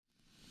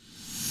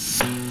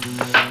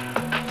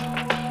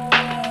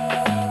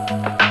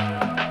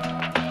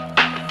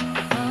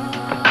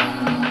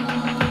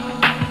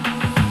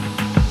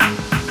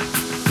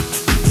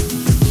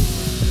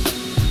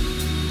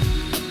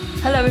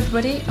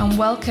everybody, and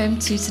welcome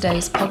to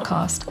today's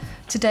podcast.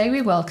 Today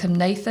we welcome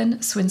Nathan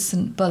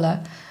Swinson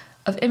Buller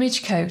of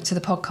ImageCo to the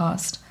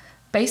podcast.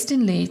 Based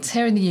in Leeds,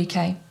 here in the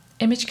UK,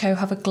 ImageCo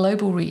have a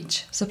global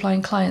reach,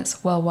 supplying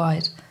clients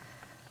worldwide.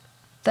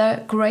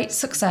 Their great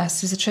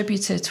success is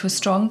attributed to a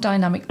strong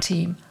dynamic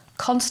team,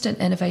 constant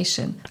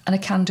innovation, and a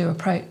can-do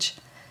approach.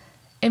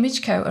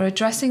 ImageCo are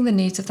addressing the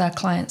needs of their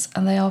clients,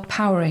 and they are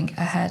powering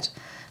ahead.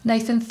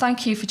 Nathan,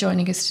 thank you for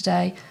joining us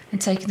today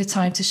and taking the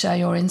time to share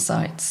your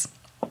insights.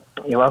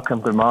 You're welcome.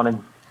 Good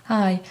morning.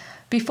 Hi.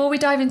 Before we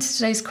dive into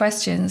today's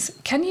questions,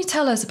 can you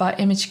tell us about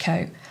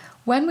ImageCo?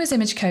 When was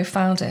ImageCo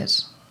founded?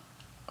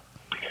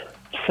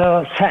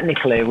 So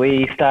technically,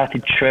 we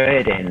started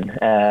trading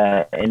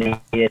in the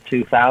year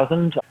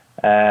 2000,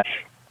 and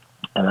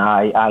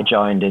I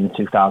joined in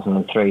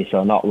 2003.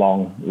 So not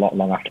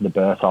long after the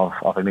birth of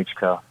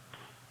ImageCo.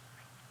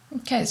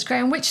 Okay, it's great.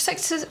 And which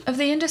sectors of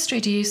the industry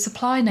do you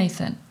supply,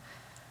 Nathan?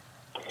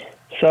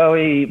 So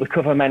we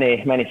cover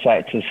many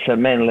sectors, so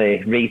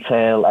mainly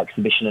retail,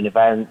 exhibition and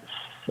events,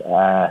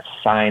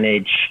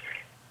 signage,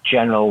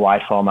 general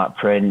wide format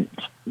print.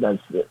 There's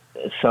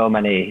so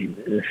many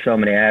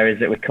areas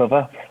that we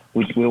cover.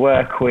 We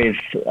work with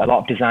a lot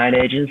of design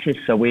agencies,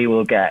 so we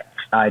will get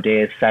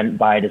ideas sent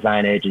by a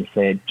design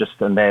agency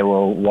and they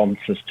will want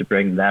us to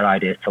bring their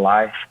ideas to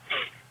life.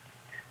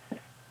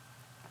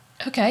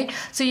 Okay,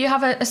 so you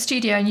have a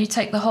studio and you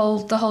take the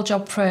whole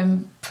job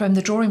from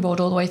the drawing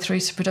board all the way through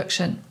to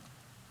production.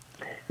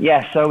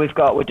 Yeah, so we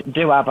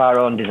do have our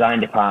own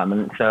design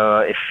department. So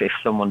if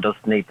someone does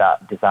need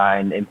that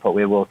design input,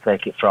 we will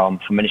take it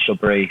from initial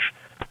brief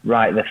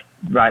right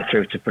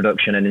through to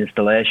production and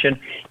installation.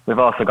 We've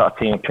also got a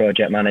team of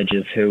project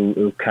managers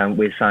who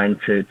we assign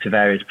to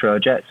various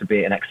projects,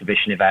 be it an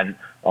exhibition event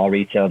or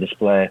retail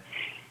display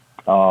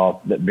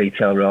or the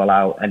retail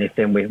rollout,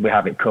 anything. We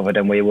have it covered,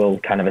 and we will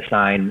kind of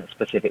assign a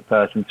specific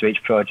person to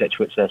each project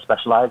which they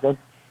specialise in.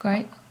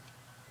 Great.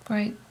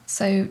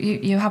 So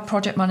you have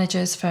project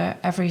managers for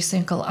every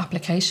single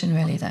application,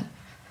 really, then?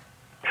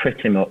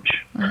 Pretty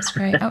much. That's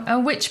great.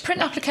 And which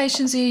print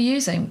applications are you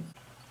using?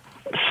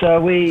 So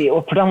we're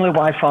predominantly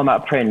wide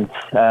format print.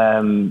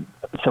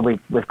 So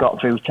we've got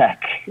Vutec,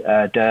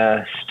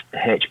 Durst,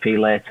 HP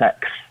Latex,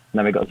 and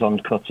then we've got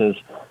Zond cutters,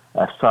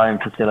 sewing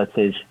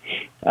facilities,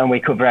 and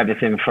we cover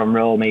everything from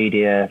roll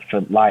media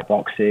for light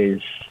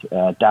boxes,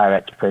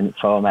 direct print,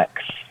 Foamex,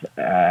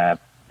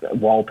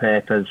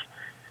 wallpapers,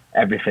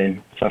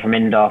 everything. So from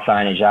indoor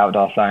signage,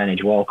 outdoor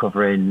signage, wall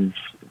coverings,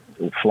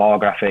 floor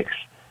graphics,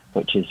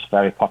 which is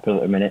very popular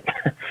at the minute.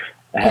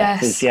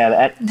 Yes.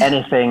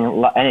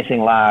 Anything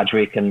large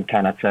we can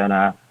kind of turn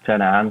our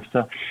hands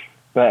to.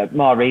 But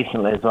more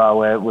recently as well,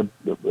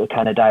 we're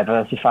kind of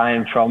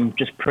diversifying from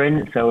just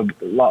print. So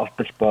a lot of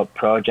bespoke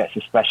projects,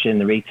 especially in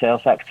the retail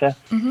sector.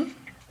 Mm-hmm.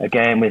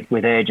 Again,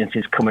 with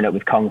agencies coming up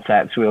with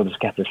concepts, we'll just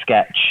get a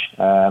sketch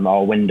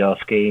or window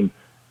scheme,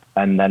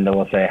 and then they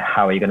will say,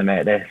 how are you going to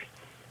make this?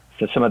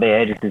 So some of the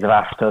agencies have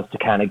asked us to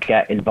kind of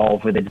get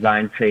involved with the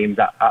design teams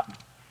at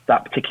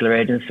that particular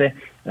agency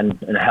and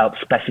help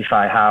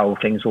specify how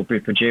things will be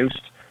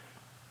produced,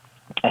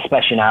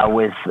 especially now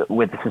with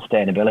the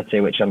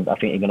sustainability, which I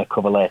think you're going to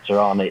cover later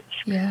on.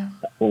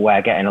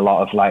 We're getting a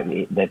lot of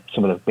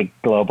some of the big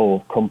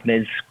global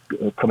companies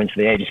coming to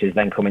the agencies,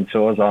 then coming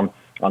to us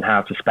on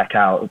how to spec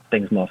out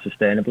things more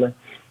sustainably.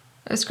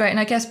 That's great. And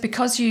I guess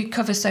because you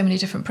cover so many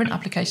different print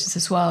applications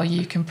as well,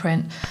 you can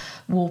print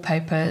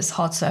wallpapers,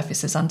 hard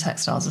surfaces and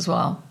textiles as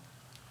well.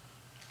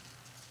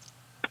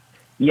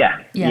 Yeah.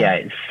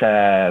 It's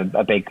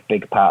a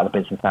big part of the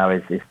business now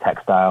is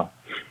textile.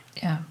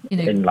 Yeah.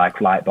 In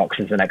light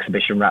boxes and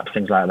exhibition wraps,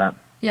 things like that.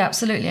 Yeah,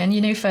 absolutely.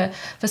 And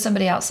for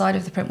somebody outside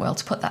of the print world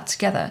to put that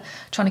together,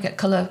 trying to get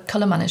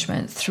colour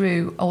management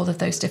through all of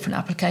those different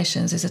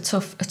applications is a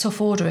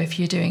tough order if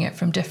you're doing it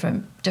from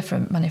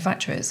different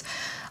manufacturers.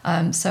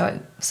 So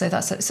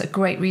it's a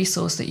great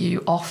resource that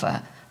you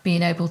offer,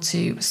 being able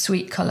to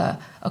suite colour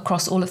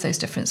across all of those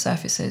different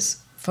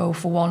surfaces for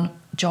one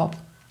job.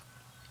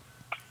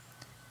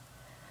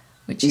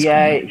 Which is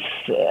great.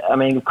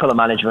 Colour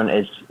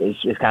management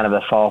is kind of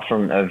the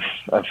forefront of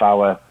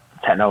our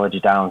technology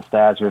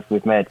downstairs.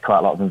 We've made quite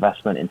a lot of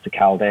investment into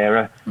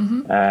Caldera,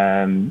 mm-hmm.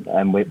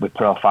 And we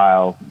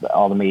profile,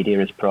 all the media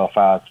is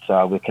profiled,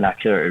 so we can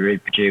accurately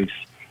reproduce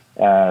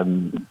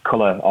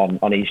colour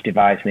on each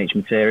device and each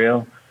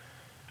material.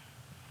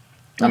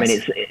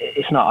 Nice.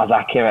 It's not as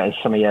accurate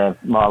as some of your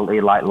more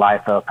like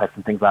litho press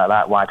and things like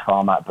that, wide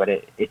format, but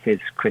it is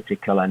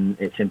critical and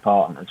it's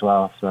important as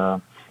well.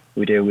 So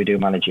we do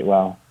manage it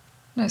well.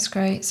 That's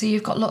great. So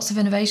you've got lots of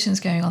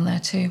innovations going on there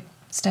too,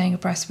 staying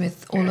abreast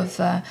with all of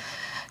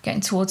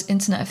getting towards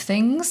Internet of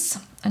Things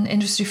and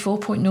Industry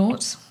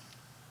 4.0.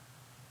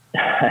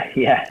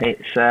 Yeah,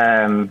 it's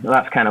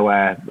that's kind of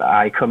where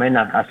I come in.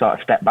 I sort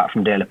of step back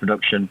from daily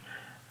production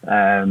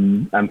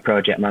and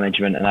project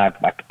management, and I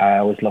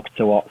always look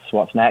to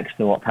what's next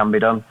and what can be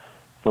done.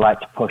 So I like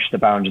to push the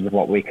boundaries of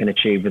what we can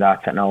achieve with our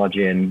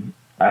technology, and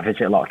I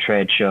visit a lot of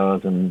trade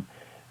shows and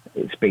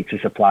speak to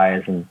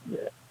suppliers and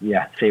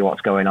see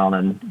what's going on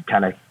and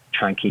kind of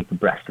try and keep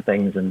abreast of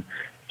things and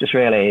just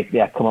really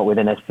come up with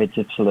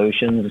innovative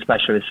solutions,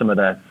 especially with some of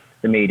the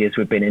medias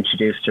we've been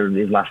introduced to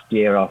the last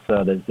year or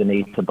so. There's the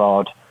need to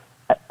board.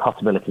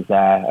 Possibilities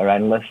there are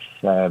endless,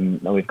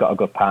 and we've got a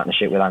good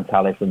partnership with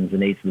Antalis and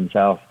Zenith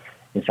themselves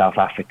in South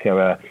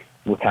Africa.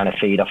 We kind of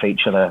feed off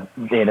each other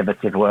the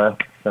innovative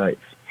work, so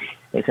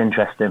it's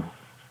interesting.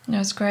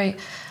 No, it's great.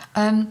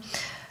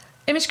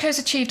 ImageCo's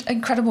achieved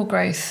incredible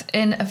growth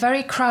in a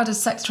very crowded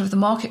sector of the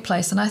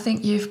marketplace, and I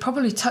think you've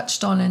probably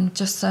touched on in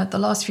just the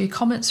last few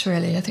comments,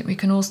 really. I think we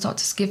can all start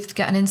to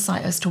get an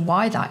insight as to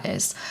why that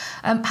is.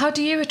 How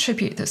do you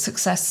attribute the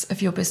success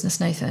of your business,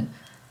 Nathan?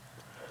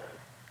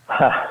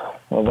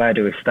 Well, where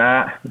do we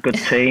start? Good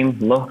team,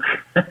 luck,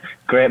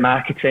 great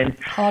marketing.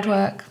 Hard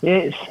work.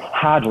 It's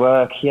hard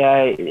work,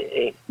 yeah.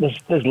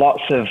 There's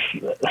lots of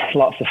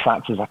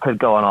factors. I could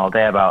go on all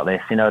day about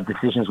this.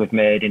 Decisions we've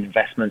made in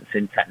investments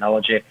in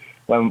technology.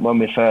 When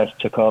we first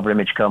took over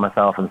ImageCo,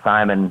 myself and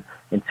Simon,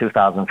 in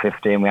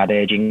 2015, we had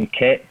aging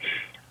kit.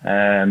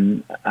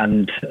 And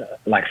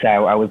like I say,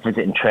 I was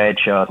visiting trade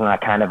shows and I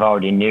kind of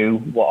already knew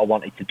what I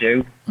wanted to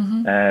do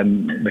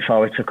before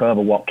we took over,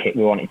 what kit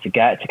we wanted to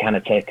get to kind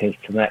of take us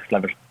to the next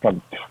level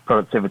of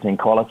productivity and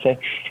quality.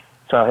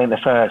 So I think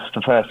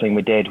the first thing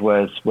we did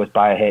was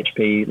buy a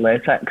HP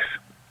latex,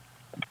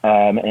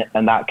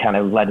 and that kind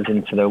of led us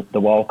into the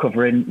wall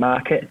covering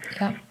market.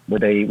 Yeah.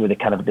 With the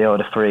kind of the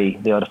odor free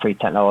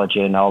technology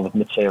and all the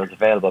materials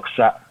available.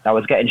 Because I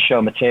was getting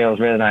show materials,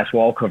 really nice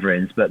wall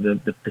coverings, but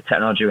the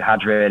technology we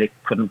had really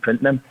couldn't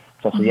print them.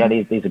 So I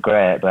said, these are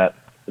great, but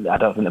I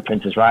don't think the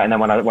printer's right. And then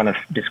when I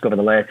discovered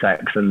the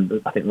latex, and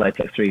I think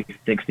Latex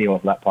 360 was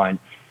at that point,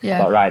 I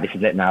thought, right, this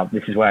is it now.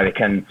 This is where we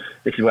can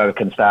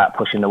start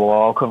pushing the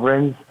wall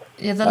coverings.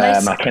 Yeah, the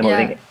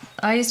latex.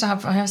 I used to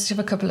have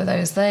a couple of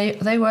those.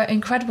 They were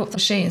incredible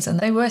machines, and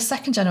they were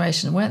second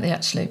generation, weren't they,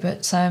 actually?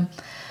 But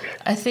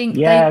I think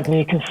they were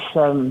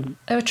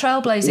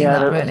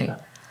trailblazing really.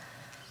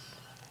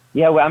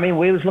 Yeah, well, I mean,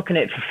 we was looking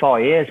at it for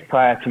 4 years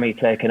prior to me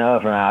taking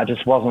over, and I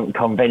just wasn't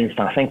convinced.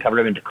 And I think I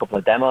ruined a couple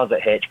of demos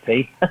at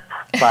HP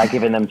by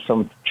giving them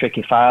some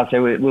tricky files.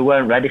 So we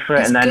weren't ready for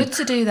it. It's good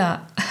to do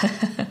that.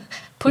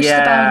 Push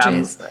the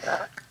boundaries.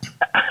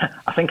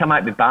 I think I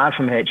might be barred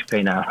from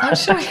HP now. I'm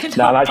sure you're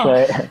not.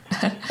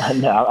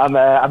 No,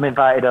 I'm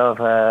invited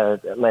over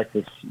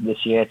later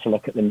this year to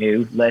look at the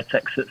new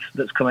latex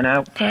that's coming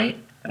out. Great.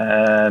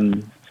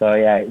 So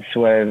yeah,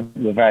 we're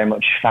very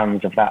much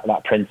fans of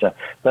that printer.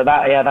 But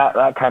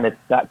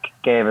that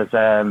gave us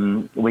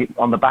we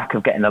on the back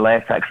of getting the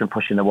latex and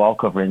pushing the wall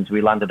coverings,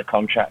 we landed a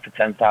contract for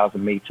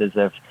 10,000 meters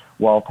of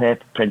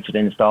wallpaper printed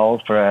and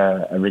installed for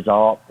a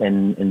resort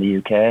in the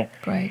UK.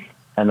 Great.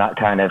 And that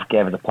kind of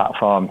gave us a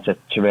platform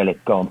to really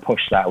go and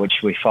push that,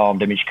 which we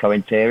formed ImageCo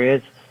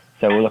Interiors.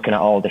 So we're looking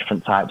at all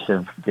different types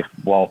of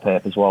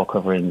wallpapers, wall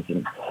coverings,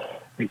 and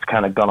it's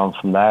kind of gone on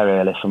from there,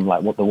 really, from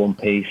like the one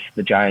piece,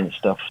 the giant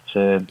stuff,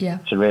 to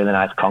really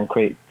nice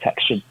concrete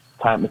textured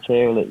type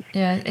material.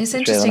 It's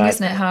interesting, really nice.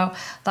 Isn't it, how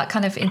that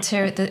kind of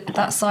interior,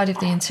 that side of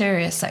the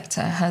interior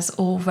sector has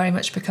all very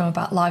much become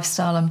about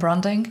lifestyle and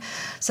branding.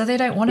 So they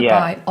don't want to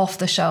buy off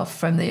the shelf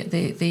from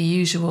the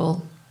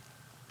usual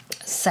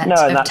set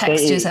of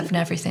textures and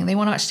everything. They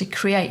want to actually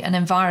create an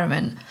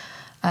environment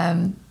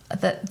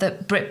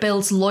that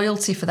builds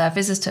loyalty for their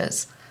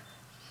visitors.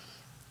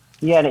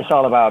 Yeah, and it's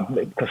all about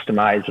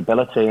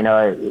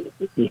customizability.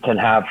 You can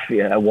have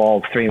a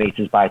wall 3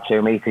 meters by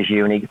 2 meters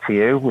unique to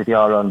you with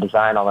your own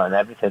design on it and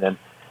everything. And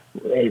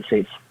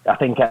it's I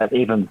think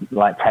even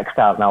like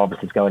textiles now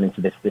obviously is going into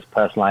this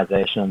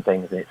personalization and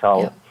things. And it's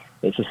all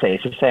it's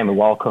the same with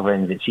wall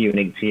coverings. It's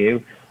unique to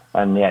you,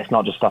 and it's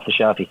not just off the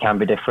shelf. You can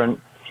be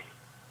different.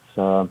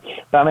 So,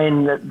 but I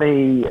mean,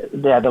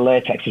 the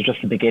latex was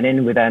just the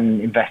beginning. We then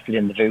invested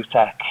in the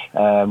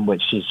VUTEC,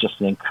 which is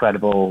just an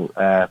incredible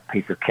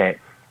piece of kit.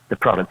 The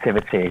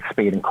productivity,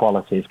 speed and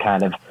quality has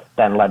kind of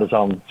then led us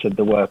on to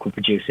the work we're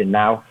producing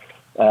now,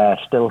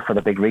 still for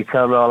the big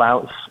retail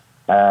rollouts,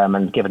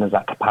 and given us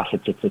that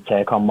capacity to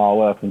take on more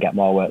work and get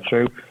more work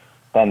through.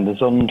 Then the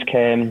Zund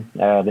came,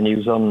 the new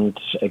Zund,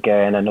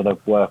 again, another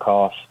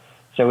workhorse.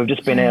 So we've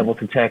just been able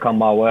to take on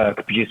more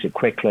work, produce it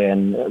quickly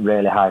and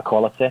really high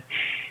quality.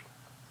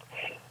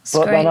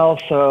 But then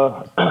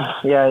also,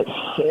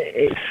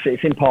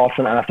 it's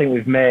important, and I think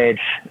we've made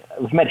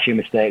a few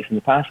mistakes in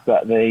the past,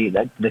 but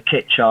the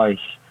kit choice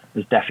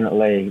is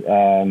definitely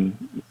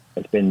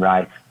it's been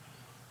right.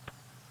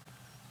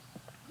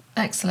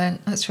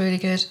 Excellent, that's really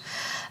good.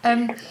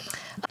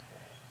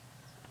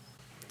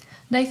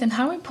 Nathan,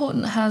 how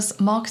important has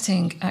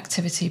marketing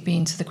activity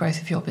been to the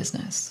growth of your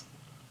business?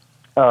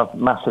 Oh,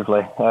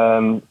 massively.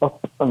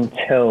 Up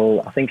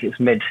until I think it's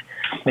mid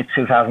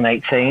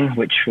 2018,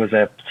 which was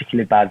a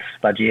particularly bad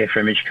year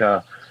for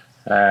ImageCo.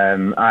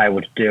 I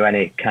would do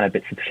any kind of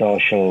bits of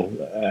social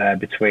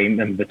between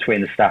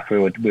the staff. We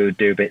would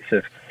do bits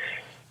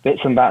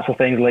and bats of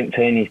things,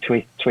 LinkedIn,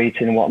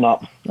 tweeting and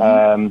whatnot.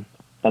 And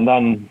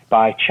then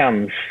by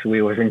chance,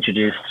 we was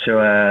introduced to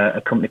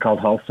a company called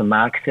Holston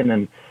Marketing,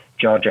 and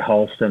Georgia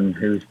Holston,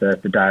 who's the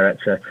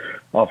director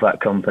of that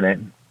company,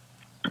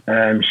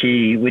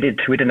 we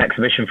did an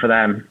exhibition for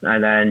them,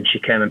 and then she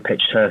came and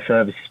pitched her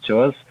services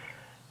to us.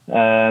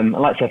 I'd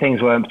like to say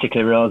things weren't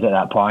particularly rosy at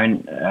that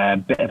point. A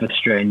bit of a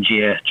strange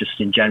year, just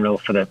in general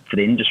for the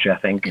industry. I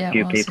think a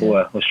few people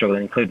were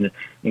struggling,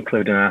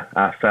 including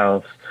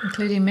ourselves,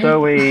 including me. So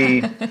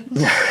we,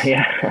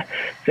 yeah.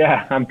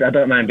 I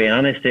don't mind being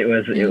honest. It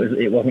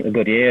wasn't a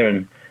good year,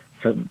 and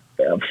so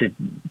obviously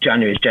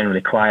January is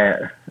generally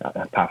quiet,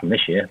 apart from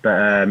this year.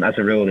 But as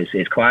a rule,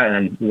 it's quiet,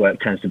 and then work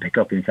tends to pick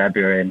up in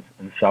February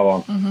and so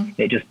on. Mm-hmm.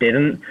 It just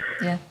didn't.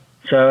 Yeah.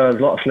 So there's a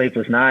lot of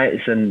sleepless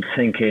nights and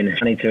thinking,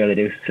 I need to really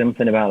do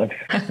something about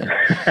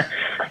this.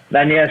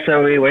 Then,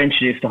 so we were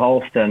introduced to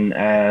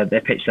Halston. They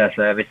pitched their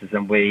services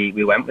and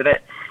we went with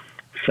it.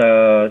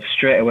 So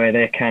straight away,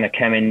 they kind of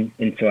came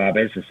into our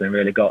business and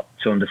really got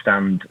to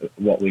understand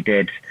what we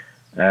did.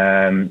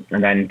 And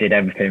then did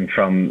everything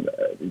from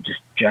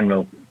just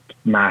general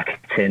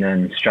marketing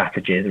and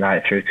strategies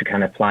right through to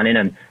kind of planning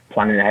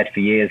ahead for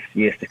years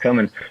to come.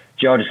 And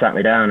Georgia sat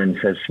me down and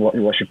says,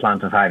 what's your plan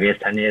for 5 years,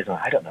 10 years?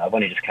 I don't know, I've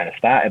only just kind of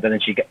started. But then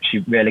she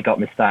really got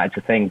me started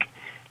to think,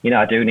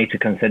 I do need to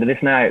consider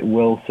this now. It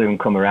will soon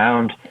come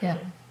around. Yeah.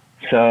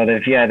 So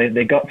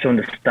they got to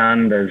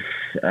understand us,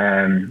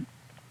 and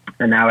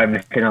now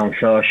everything on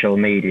social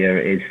media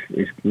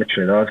is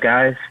literally those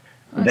guys.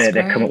 They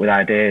come up with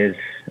ideas.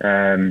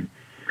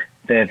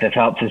 They've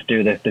helped us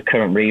do the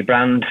current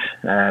rebrand,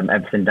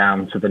 everything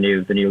down to the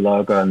new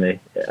logo and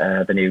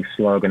the new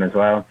slogan as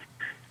well.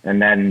 And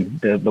then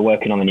they're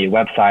working on the new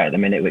website at the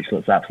minute, which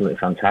looks absolutely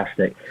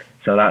fantastic.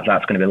 So that's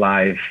going to be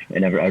live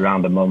in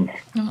around a month.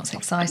 Oh, that's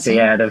exciting.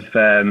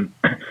 So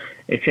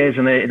it is,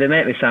 and they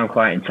make me sound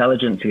quite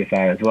intelligent, to be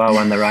fair, as well,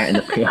 when they're writing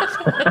the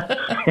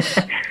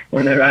PR.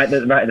 When they write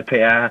the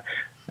PR.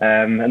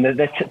 And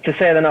to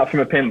say they're not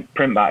from a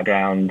print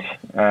background,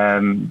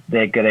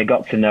 they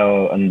got to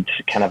know and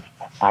kind of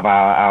have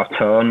our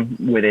tone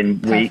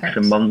within weeks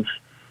and months.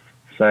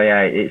 So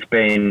it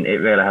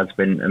really has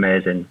been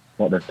amazing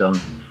what they've done.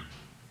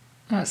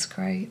 That's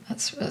great.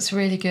 That's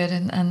really good,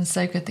 and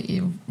so good that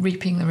you're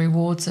reaping the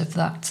rewards of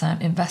that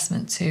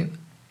investment too.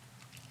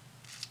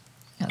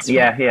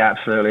 Absolutely.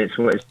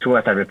 It's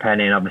worth every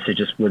penny, and obviously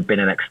just with being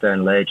an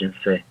external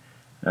agency,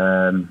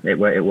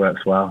 it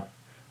works well,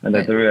 and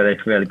they're really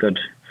really good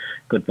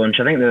bunch.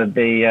 I think they're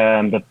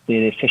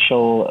the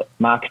official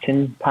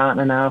marketing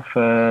partner now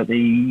for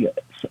the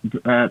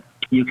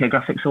UK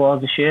Graphics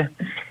Awards this year.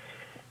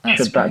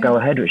 Should that go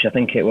ahead, which I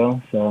think it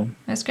will. So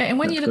that's great. And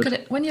when you look at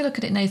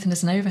it, Nathan,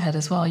 as an overhead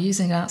as well,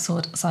 using an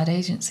outside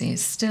agency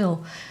is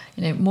still,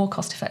 more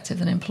cost effective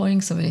than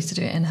employing somebody to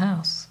do it in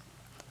house.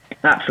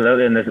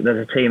 Absolutely, and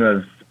there's a team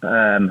of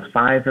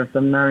 5 of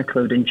them now,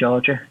 including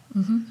Georgia.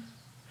 Mm-hmm.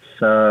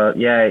 So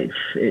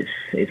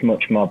it's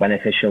much more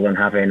beneficial than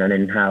having an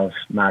in-house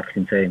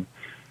marketing team.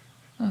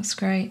 That's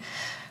great.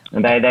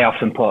 And they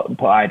often put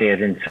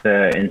ideas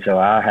into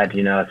our head,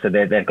 so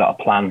they've got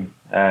a plan,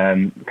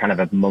 kind of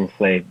a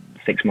monthly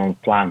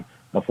 6-month plan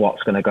of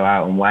what's going to go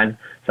out and when.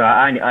 So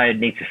I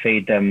need to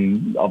feed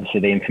them obviously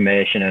the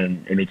information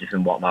and images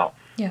and whatnot.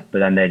 Yeah. But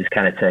then they just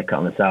kind of take it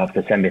on themselves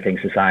to send me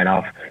things to sign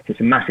off. So it's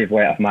a massive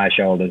weight off my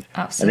shoulders.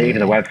 Absolutely. And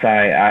even the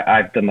website,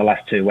 I've done the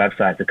last 2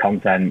 websites of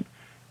content.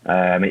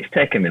 It's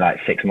taken me like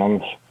 6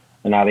 months,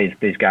 and now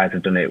these guys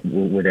have done it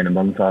within a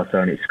month or so,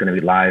 and it's going to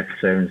be live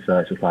soon. So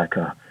it's just like,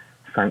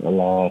 thank the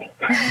Lord.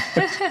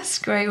 That's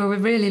great. Well, we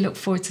really look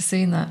forward to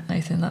seeing that,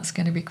 Nathan. That's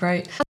going to be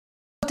great. For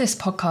this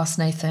podcast,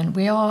 Nathan,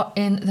 we are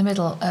in the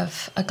middle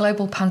of a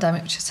global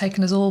pandemic which has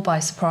taken us all by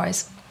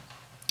surprise.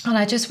 And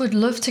I just would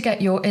love to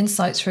get your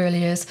insights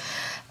really as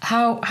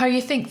how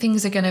you think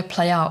things are going to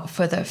play out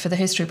for the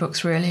history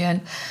books really.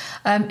 And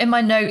in my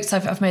notes,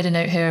 I've made a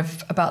note here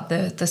about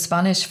the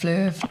Spanish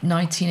flu of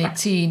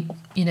 1918,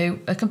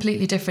 a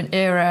completely different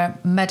era,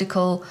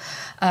 medical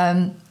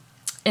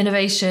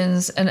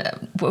innovations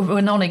and were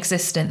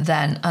non-existent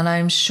then, and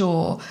I'm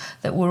sure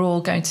that we're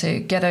all going to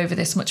get over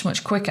this much,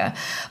 much quicker.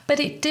 But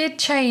it did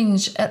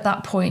change at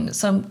that point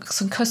some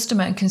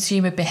customer and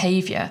consumer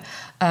behaviour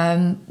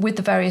with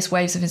the various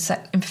waves of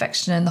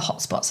infection and the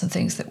hotspots and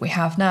things that we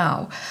have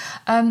now.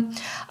 And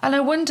I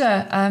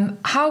wonder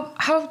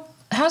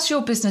how's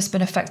your business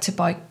been affected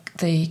by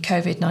the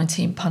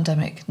COVID-19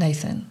 pandemic,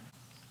 Nathan?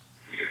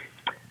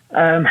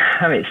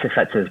 It's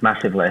affected us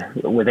massively.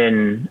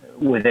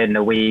 Within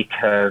a week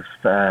of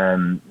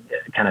kind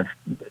of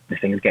the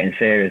things getting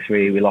serious,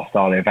 we lost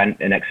all the event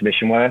and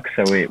exhibition work.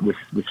 So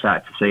we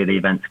started to see the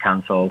events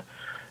cancelled.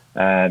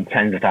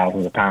 Tens of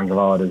thousands of pounds of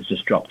orders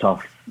just dropped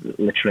off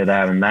literally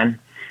there and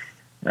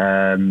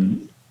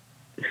then.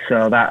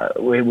 So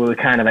that we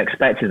kind of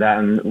expected that,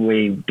 and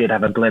we did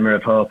have a glimmer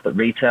of hope that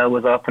retail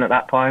was open at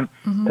that point,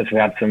 because we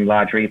had some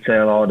large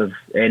retail orders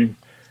in.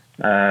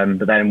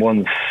 But then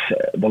once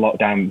the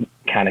lockdown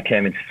kind of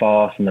came into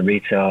force and the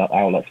retail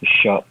outlets were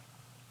shut,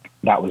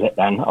 that was it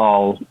then.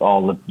 All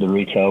the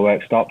retail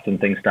work stopped and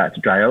things started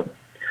to dry up.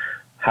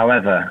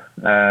 However,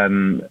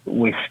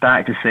 we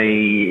started to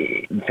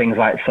see things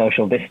like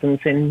social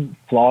distancing,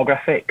 floor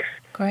graphics,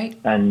 great,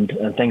 and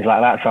things like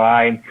that. So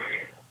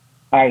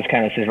I was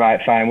kind of says, right,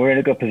 fine, we're in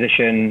a good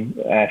position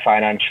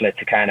financially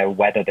to kind of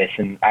weather this,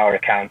 and our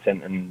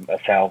accountant and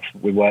ourselves,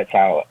 we worked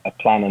out a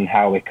plan on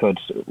how we could,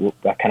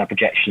 kind of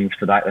projections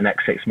for like the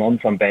next 6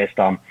 months, and based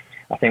on,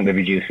 I think we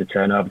reduced the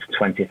turnover to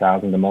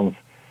 20,000 a month,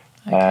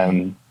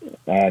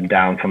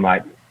 down from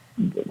like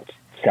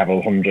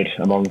several hundred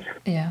a month.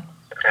 Yeah.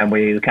 And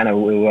we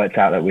worked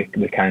out that we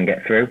can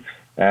get through.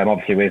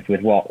 Obviously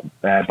with what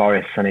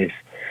Boris and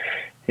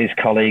his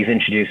colleagues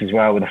introduced as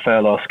well with the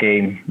furlough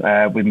scheme,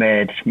 we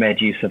made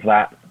use of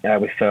that.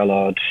 We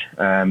furloughed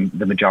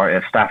the majority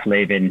of staff,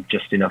 leaving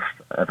just enough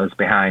of us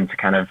behind to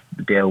kind of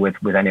deal with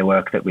any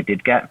work that we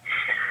did get.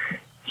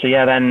 So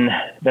yeah, then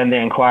the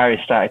inquiries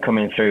started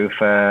coming through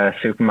for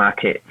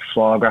supermarket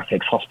floor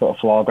graphics, hospital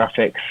floor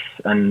graphics,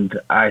 and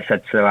I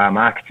said to our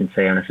marketing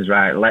team, I said,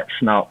 right, let's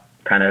not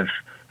kind of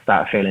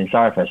start feeling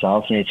sorry for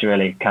ourselves. We need to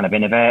really kind of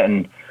innovate,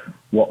 and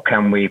what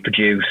can we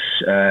produce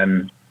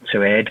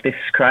to aid this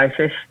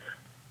crisis?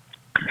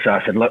 So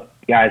I said, look,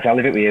 guys, I'll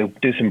leave it with you.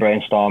 Do some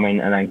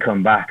brainstorming and then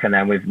come back. And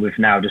then we've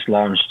now just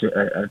launched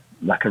a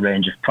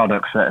range of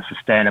products that are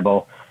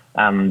sustainable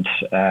and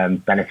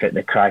benefit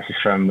the crisis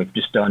from. We've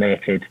just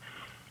donated,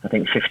 I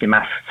think, 50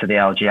 masks to the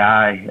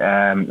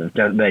LGI. We've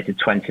donated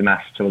 20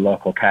 masks to a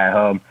local care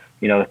home.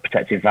 The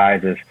protective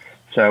visors.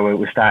 So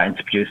we're starting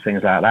to produce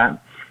things like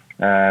that.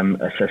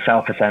 It's a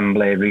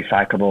self-assembly,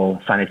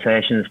 recyclable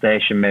sanitation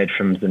station made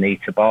from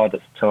Zanita board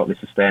that's totally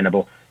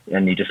sustainable,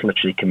 and you just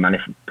literally can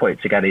put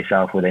it together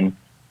yourself within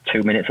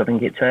 2 minutes, I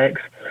think it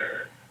takes.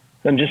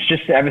 And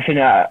just everything.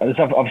 There's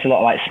obviously a lot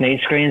of like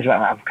sneeze screens, but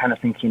I'm kind of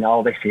thinking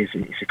all this is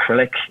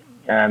acrylic.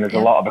 There's a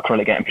lot of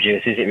acrylic getting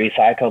produced. Is it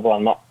recyclable?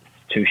 I'm not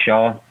too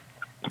sure.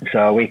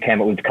 So we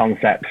came up with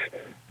concepts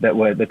that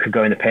could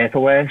go in the paper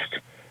waste.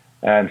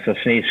 So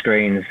sneeze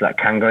screens that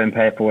can go in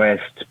paper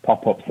waste,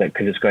 pop-ups that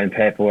could just go in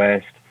paper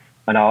waste,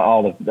 and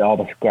all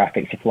the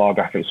graphics, the floor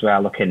graphics we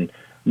are looking.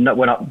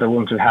 We're not the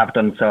ones we have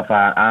done so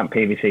far aren't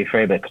PVC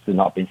free because they've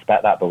not been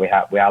spec that, but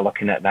we are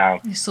looking at now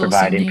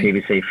providing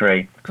PVC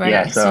free. Great,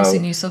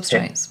 sourcing new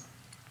substrates.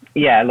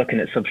 Looking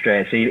at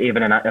substrates, so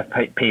even a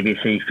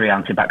PVC free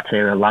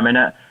antibacterial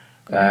laminate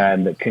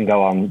that can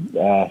go on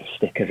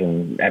stickers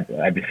and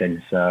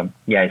everything. So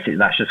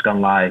that's just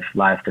gone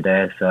live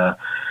today. So.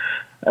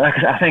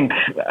 I think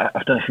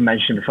I don't know if I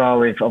mentioned before,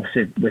 we've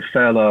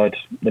furloughed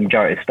the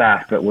majority of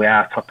staff, but we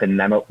are topping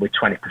them up with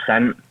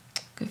 20%.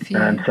 Good for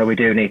you. So we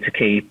do need to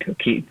keep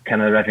kind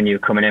of the revenue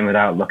coming in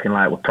without looking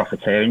like we're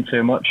profiteering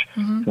too much.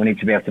 Mm-hmm. So we need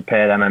to be able to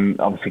pay them, and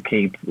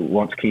obviously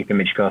want to keep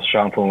ImageCo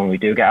strong for when we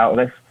do get out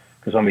of this.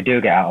 Because when we do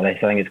get out of this,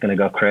 I think it's going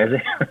to go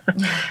crazy.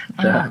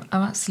 I'm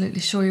absolutely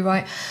sure you're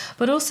right.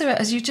 But also,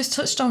 as you just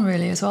touched on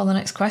really as well, the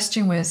next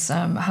question was,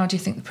 how do you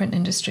think the print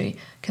industry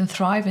can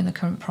thrive in the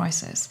current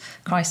crisis?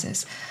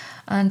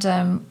 And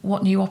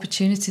what new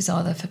opportunities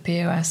are there for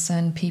POS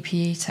and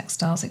PPE,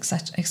 textiles,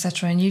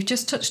 etc.? And you've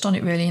just touched on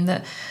it really, in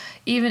that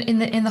even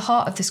in the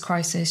heart of this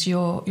crisis,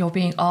 you're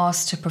being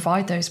asked to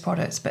provide those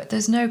products. But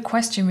there's no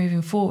question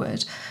moving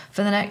forward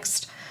for the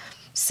next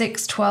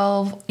 6,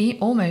 12,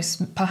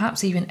 almost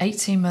perhaps even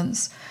 18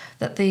 months,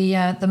 that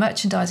the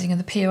merchandising and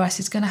the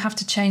POS is going to have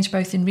to change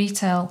both in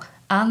retail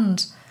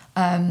and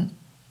for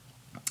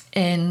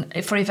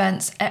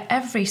events.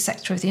 Every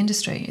sector of the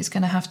industry is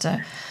going to have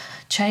to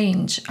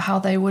change how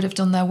they would have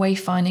done their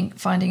wayfinding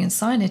and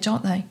signage,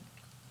 aren't they?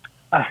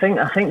 I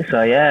think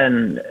so, yeah.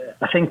 And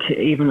I think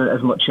even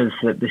as much as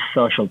this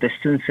social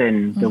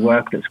distancing, the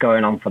work that's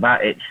going on for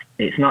that,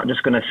 it's not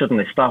just going to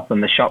suddenly stop,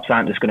 and the shops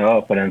aren't just going to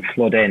open and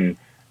flood in.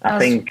 I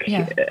think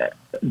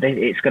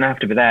it's going to have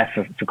to be there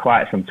for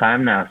quite some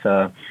time now.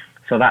 So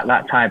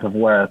that type of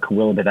work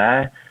will be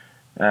there,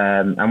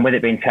 and with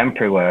it being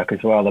temporary work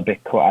as well, I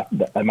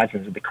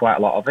imagine there'll be quite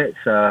a lot of it.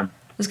 So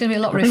there's going to be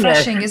a lot of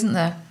refreshing, isn't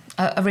there?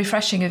 A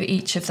refreshing of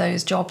each of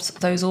those jobs,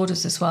 those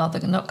orders as well.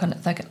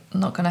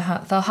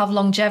 They'll have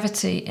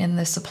longevity in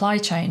the supply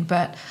chain,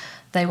 but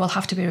they will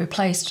have to be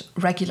replaced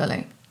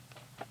regularly.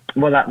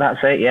 Well, that's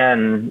it, yeah,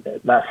 and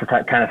that's the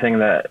kind of thing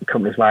that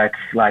companies like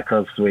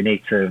us we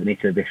need to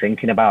be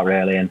thinking about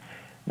really, and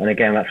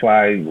again that's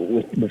why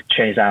we've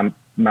changed our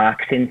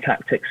marketing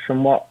tactics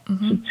somewhat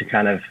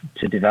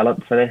to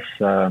develop for this.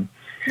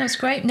 That's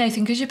great,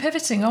 Nathan, because you're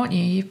pivoting, aren't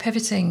you? You're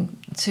pivoting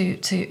to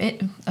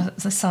it.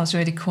 This sounds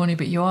really corny,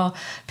 but you are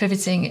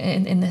pivoting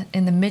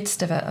in the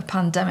midst of a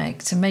pandemic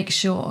to make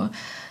sure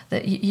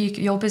that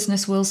your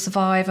business will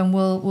survive and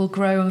will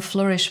grow and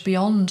flourish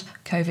beyond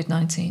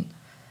COVID-19.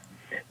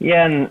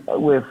 Yeah, and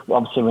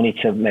we need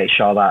to make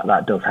sure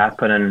that does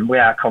happen, and we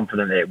are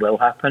confident that it will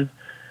happen.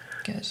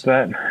 Good.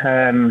 But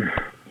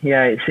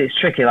it's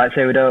tricky. Like I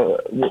say,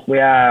 we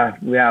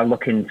are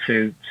looking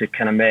to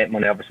kind of make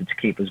money, obviously, to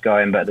keep us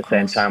going, but at the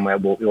same time,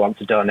 we want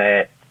to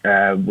donate,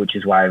 which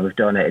is why we've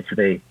donated to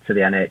the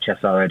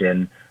NHS already,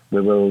 and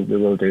we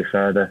will do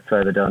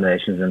further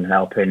donations and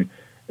help in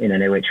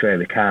any which way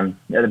we can.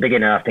 At the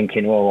beginning, I was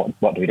thinking, well,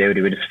 what do we do?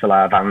 Do we just fill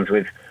our vans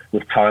with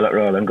toilet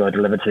roll and go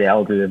deliver to the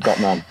elderly who've got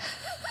none?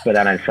 But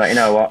then I was like, you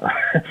know what,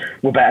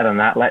 we're better than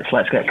that. Let's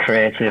get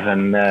creative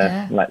and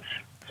let's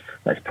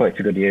let's put it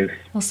to good use.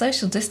 Well,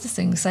 social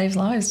distancing saves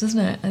lives, doesn't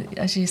it?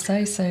 As you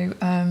say, so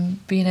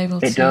being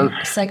able to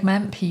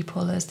segment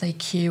people as they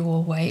queue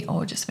or wait,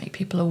 or just make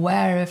people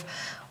aware of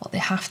what they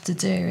have to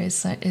do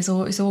is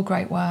all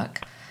great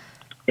work.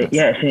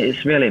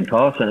 It's really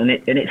important,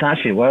 and it's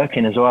actually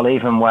working as well.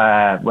 Even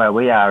where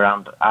we are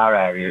around our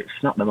area,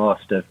 it's not the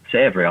most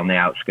savoury on the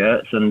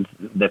outskirts, and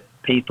the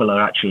people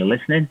are actually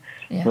listening,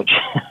 which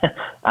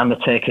and they're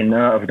taking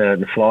note of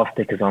the floor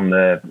stickers on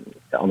the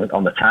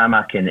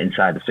tarmac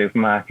inside the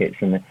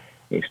supermarkets, and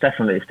it's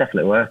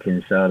definitely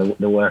working. So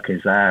the work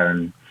is there,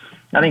 and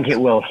I think it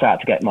will start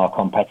to get more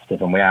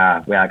competitive, and we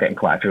are getting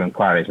quite a few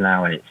inquiries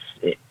now, and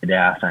they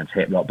are starting to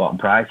hit rock bottom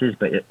prices.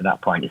 But at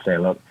that point, you say,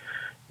 look,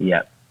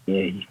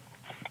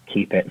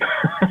 keep it.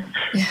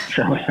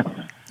 So,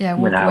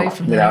 walk away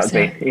from those.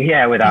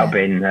 Without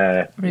being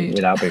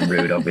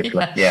rude,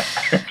 obviously.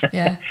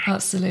 Yeah,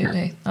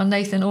 absolutely. And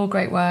Nathan, all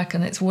great work,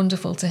 and it's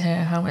wonderful to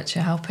hear how much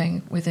you're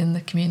helping within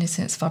the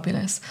community. It's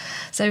fabulous.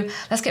 So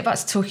let's get back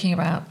to talking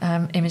about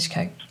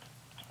ImageCo.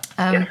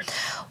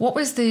 What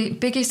was the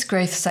biggest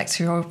growth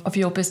sector of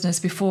your business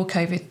before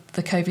the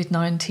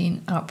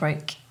COVID-19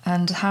 outbreak,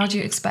 and how do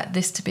you expect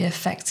this to be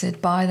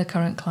affected by the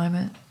current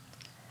climate?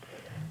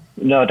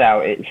 No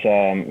doubt,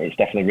 it's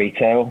definitely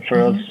retail for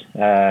us.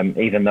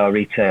 Even though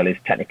retail is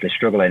technically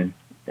struggling,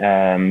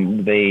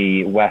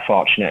 we're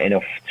fortunate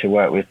enough to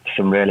work with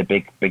some really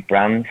big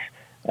brands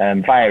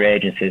via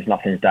agencies.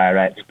 Nothing's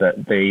direct,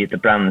 but the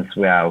brands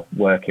we are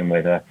working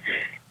with are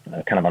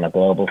kind of on a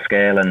global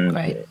scale, and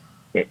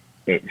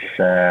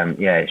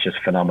it's just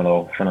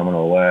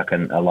phenomenal work,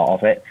 and a lot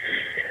of it.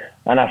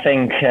 And I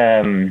think,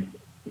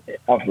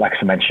 like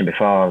I mentioned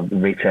before,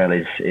 retail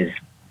is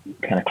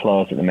kind of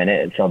closed at the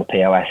minute, so the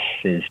POS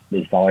is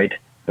void.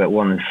 But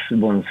once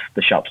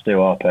the shops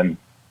do open,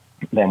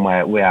 then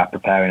we are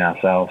preparing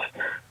ourselves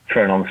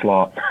for an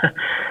onslaught.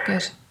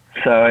 Good.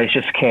 So it's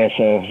just a case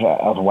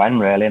of when,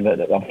 really.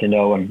 But obviously,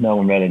 no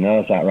one really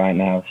knows that right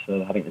now.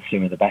 So I think the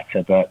sooner the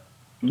better. But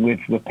we're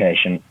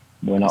patient.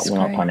 We're not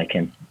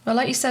panicking. Well,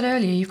 like you said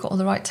earlier, you've got all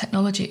the right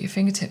technology at your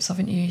fingertips,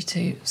 haven't you,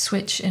 to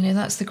switch? And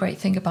that's the great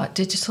thing about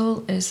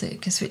digital, is that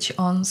it can switch it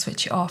on,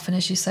 switch it off. And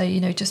as you say,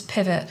 just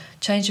pivot,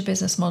 change your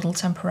business model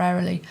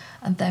temporarily,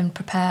 and then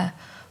prepare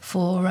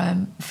for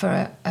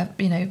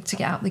to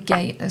get out the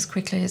gate as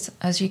quickly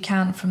as you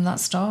can from that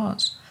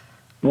start.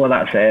 Well,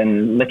 that's it.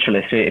 And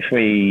literally, if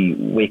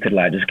we could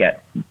just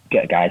get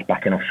guys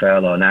back in off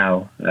furlough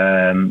now,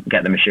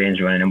 get the machines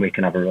running, and we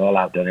can have a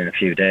rollout done in a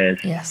few days.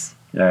 Yes.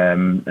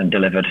 And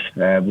delivered,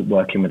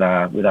 working with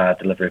our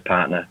delivery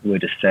partner. We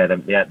just say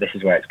them, this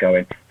is where it's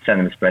going.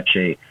 Send them a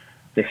spreadsheet.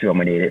 This is what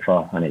we need it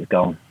for, and it's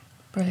gone.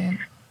 Brilliant,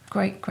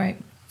 great,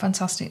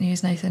 fantastic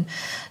news, Nathan.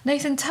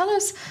 Nathan, tell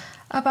us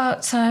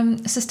about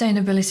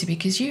sustainability,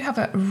 because you have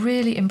a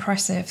really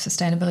impressive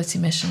sustainability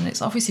mission.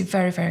 It's obviously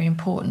very, very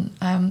important.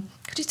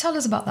 Could you tell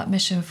us about that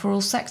mission for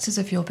all sectors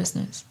of your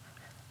business?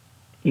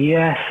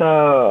 Yeah,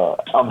 so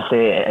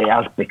obviously it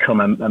has become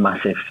a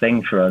massive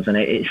thing for us, and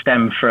it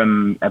stemmed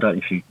from,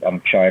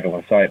 I'm sure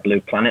everyone saw it, Blue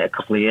Planet a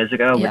couple of years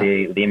ago, with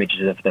the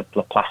images of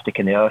the plastic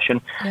in the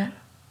ocean. Yeah.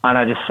 And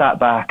I just sat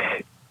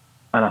back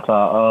and I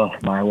thought, oh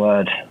my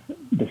word,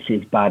 this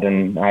is bad,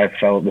 and I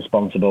felt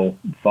responsible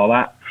for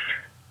that.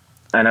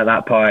 And at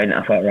that point,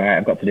 I thought, right,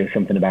 I've got to do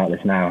something about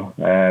this now.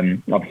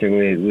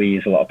 Obviously, we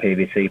use a lot of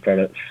PVC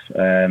products,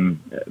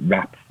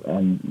 wrap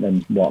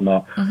and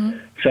whatnot. Mm-hmm.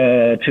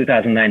 So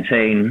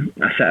 2019,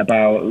 I set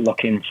about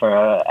looking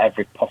for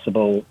every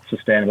possible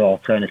sustainable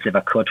alternative I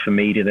could for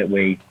media that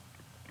we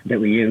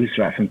use,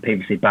 right, from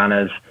PVC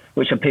banners,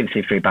 which are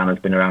PVC-free banners,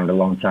 been around a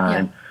long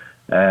time.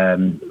 Yeah.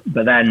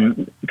 But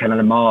then kind of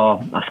the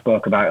more I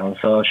spoke about it on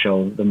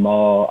social, the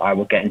more I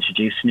would get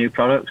introduced to new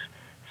products,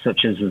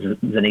 such as the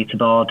Zanita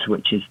board,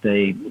 which is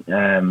the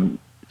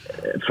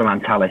from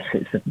Antalis.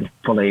 It's the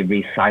fully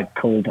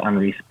recycled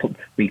and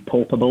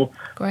repulpable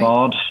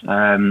board.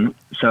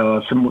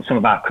 So some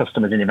of our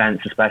customers in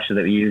events, especially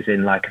that were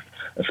using like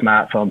a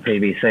smartphone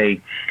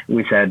PVC,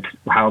 we said,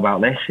 how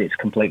about this? It's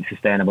completely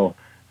sustainable.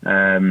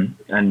 And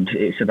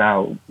it's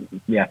about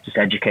just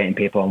educating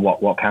people on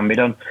what can be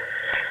done.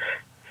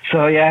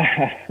 So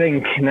I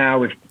think now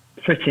we've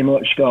pretty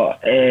much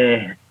got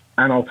an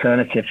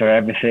alternative for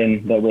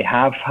everything that we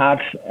have had,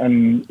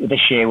 and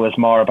this year was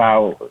more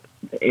about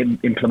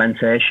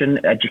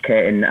implementation,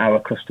 educating our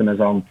customers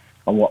on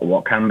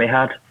what can be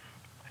had.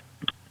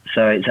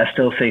 So I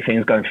still see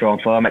things going through on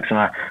Foamex,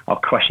 and I'll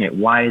question it.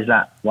 Why is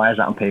that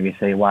on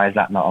PVC? Why is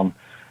that not on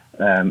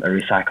a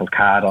recycled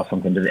card or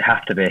something? Does it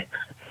have to be?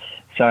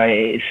 So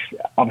it's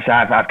obviously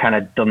I've kind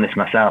of done this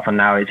myself, and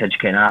now it's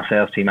educating our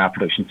sales team, our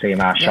production team,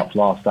 our shop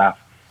floor staff,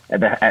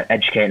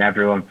 educating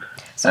everyone.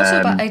 It's also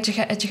about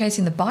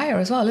educating the buyer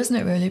as well, isn't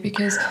it? Really,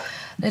 because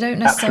they don't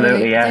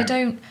necessarily they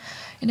don't,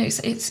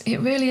 it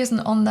really isn't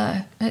on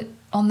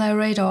their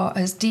radar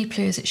as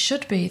deeply as it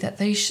should be. That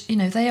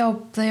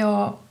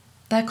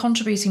they're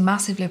contributing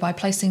massively by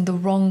placing the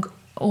wrong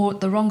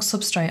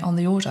substrate on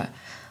the order,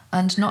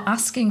 and not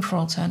asking for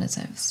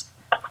alternatives.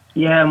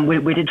 Yeah, and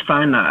we did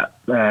find that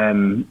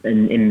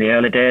in the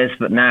early days,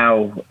 but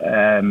now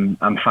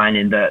I'm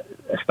finding that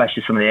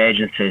especially some of the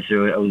agencies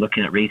who are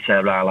looking at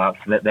retail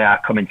rollouts, that they are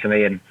coming to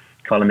me and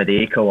calling me the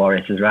eco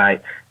warrior. Says,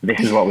 right, this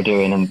is what we're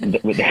doing, and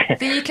The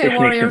eco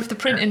warrior of the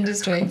print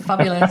industry.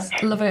 Fabulous.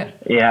 Love it.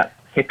 yeah,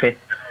 hippie.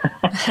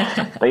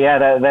 But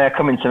yeah, they're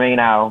coming to me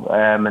now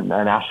and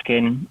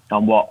asking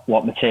on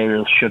what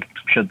materials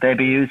should they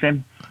be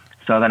using.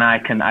 So then I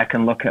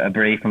can look at a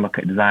brief and look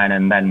at design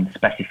and then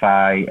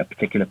specify a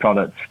particular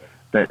product.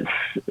 That's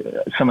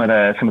some of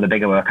the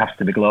bigger work has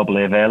to be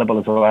globally available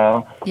as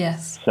well.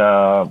 Yes.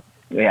 So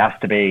it has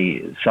to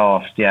be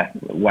sourced,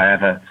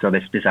 wherever. So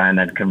this design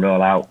then can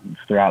roll out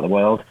throughout the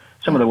world.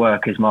 Some of the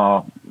work is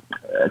more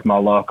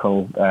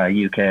local,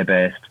 UK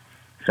based.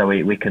 So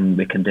we can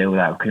deal with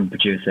that. We can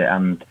produce it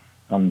and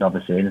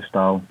obviously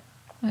install.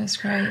 That's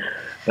great.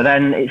 But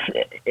then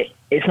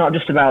it's not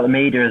just about the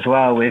media as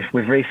well. We've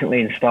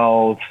recently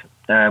installed.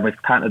 We've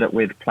partnered up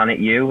with Planet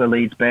U, a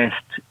Leeds-based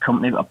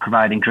company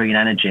providing green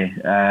energy.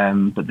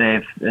 But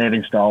they've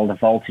installed a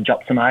voltage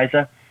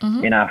optimizer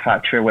in our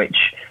factory,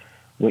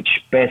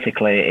 which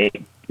basically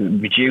it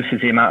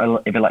reduces the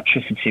amount of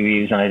electricity we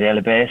use on a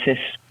daily basis,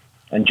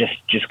 and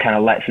just kind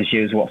of lets us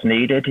use what's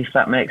needed, if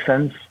that makes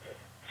sense.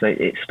 So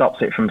it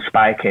stops it from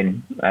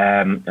spiking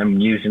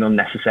and using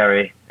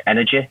unnecessary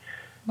energy.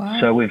 Wow.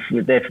 So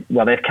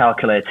they've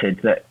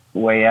calculated that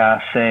we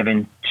are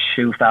saving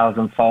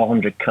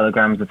 2,400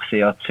 kilograms of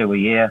CO2 a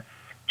year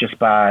just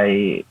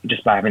by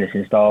having this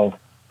installed.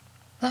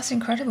 That's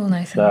incredible,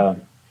 Nathan. So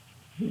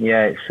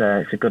yeah,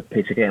 it's a good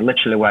piece of kit.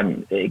 Literally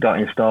when it got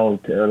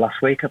installed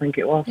last week, I think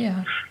it was.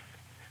 Yeah.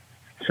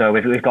 So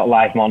we've got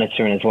live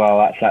monitoring as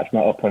well. That's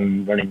not up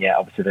and running yet.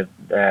 Obviously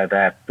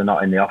they're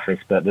not in the office,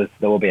 but there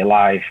will be a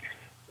live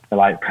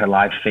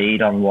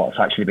feed on what's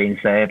actually being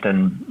saved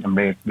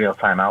and real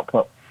time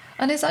output.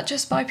 And is that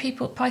just by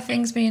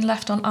things being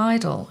left on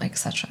idle,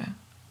 etc.?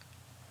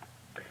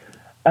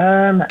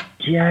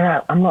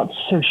 Yeah, I'm not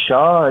so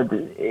sure.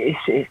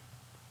 It's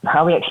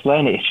how we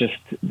explain it. It's just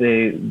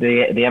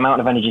the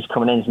amount of energy is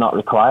coming in is not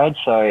required,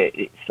 so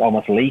it's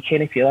almost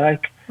leaking, if you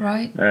like.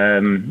 Right.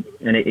 And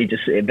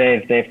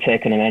they've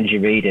taken an energy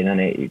reading and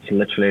it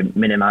literally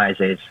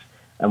minimises.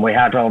 And we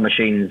had all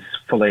machines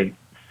fully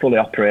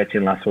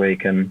operating last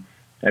week and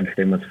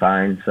everything was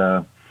fine.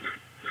 So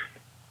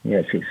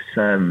yes,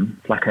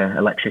 it's like an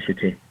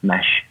electricity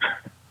mesh.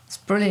 It's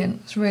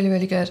brilliant. It's really,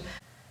 really good.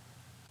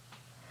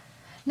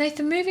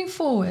 Nathan, moving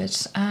forward,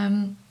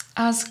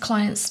 as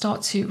clients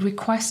start to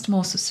request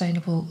more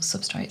sustainable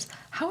substrates,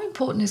 how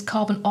important is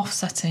carbon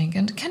offsetting?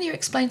 And can you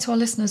explain to our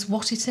listeners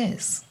what it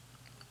is?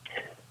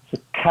 So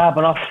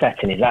carbon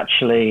offsetting is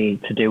actually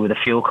to do with the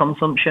fuel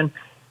consumption,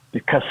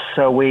 because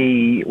so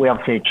we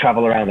obviously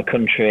travel around the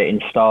country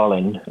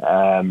installing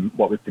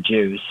what we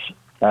produce.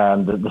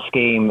 The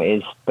scheme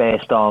is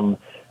based on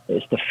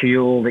it's the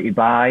fuel that you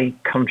buy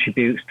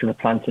contributes to the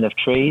planting of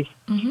trees.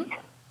 Mm-hmm.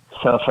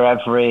 So for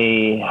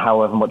every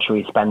however much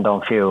we spend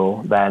on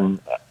fuel, then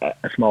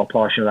a small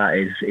portion of that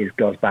is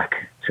goes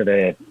back to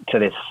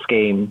this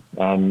scheme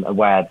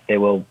where they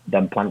will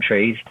then plant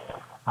trees.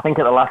 I think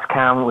at the last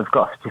count we've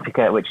got a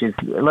certificate which is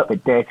a little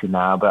bit dated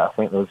now, but I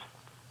think there's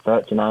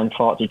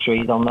 40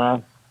 trees on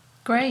there.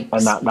 Great.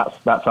 And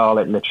that's all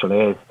it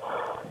literally is.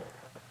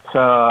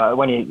 So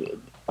when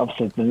you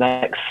obviously the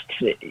next,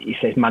 you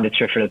say it's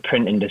mandatory for the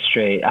print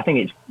industry. I think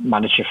it's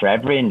mandatory for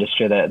every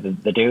industry that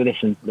they do this,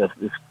 and there's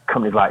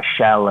companies like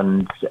Shell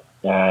and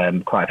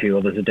quite a few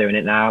others are doing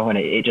it now, and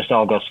it just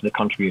all goes to the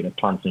contributing of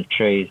planting of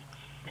trees.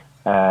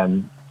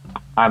 I'm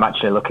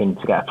actually looking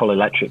to get a full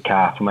electric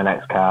car for my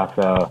next car,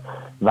 so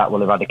that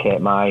will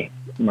eradicate my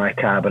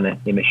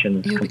carbon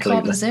emissions You'll completely. be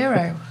carbon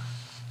zero.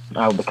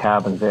 I'll be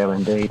carbon zero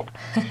indeed.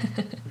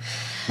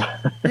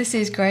 This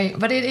is great,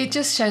 but it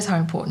just shows how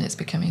important it's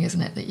becoming,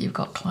 isn't it, that you've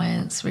got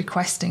clients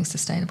requesting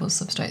sustainable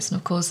substrates, and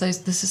of course the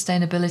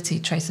sustainability,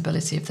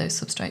 traceability of those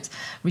substrates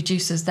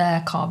reduces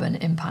their carbon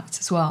impact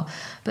as well.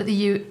 But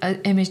the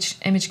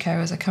ImageCo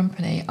as a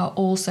company are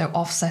also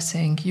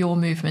offsetting your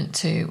movement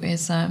too.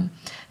 Is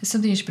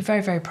something you should be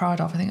very, very proud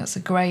of. I think that's a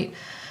great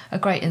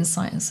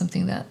insight and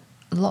something that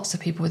lots of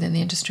people within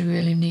the industry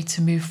really need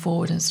to move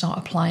forward and start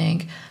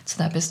applying to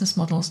their business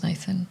models,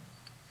 Nathan.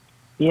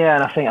 Yeah,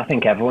 and I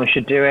think everyone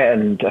should do it.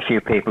 And a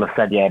few people have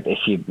said, yeah,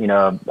 if you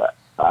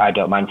I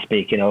don't mind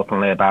speaking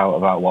openly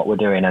about what we're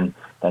doing. And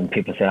then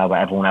people say, oh, but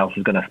everyone else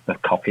is going to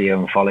copy you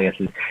and follow you.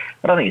 But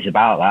I don't think it's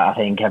about that. I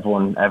think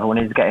everyone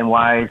is getting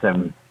wise,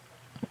 and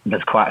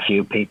there's quite a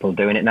few people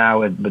doing it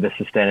now with the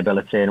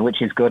sustainability, and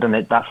which is good. And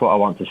that's what I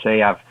want to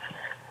see.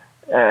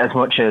 As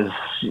much as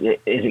is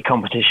it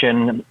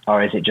competition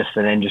or is it just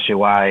an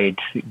industry-wide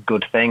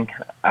good thing?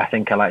 I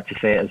think I like to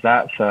see it as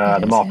that. So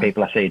the more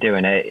people I see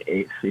doing it,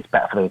 it's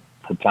better for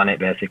the planet,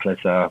 basically.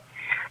 So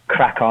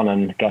crack on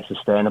and get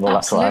sustainable.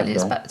 Absolutely,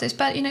 that's what I say. It's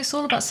better. It's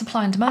all about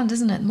supply and demand,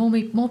 isn't it?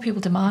 The more people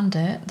demand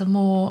it, the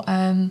more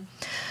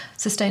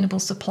sustainable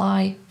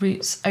supply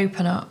routes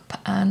open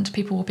up, and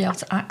people will be able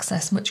to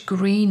access much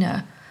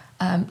greener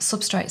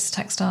substrates,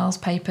 textiles,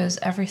 papers,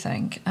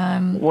 everything.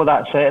 Well,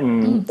 that's it,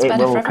 and it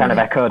will kind of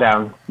echo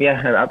down.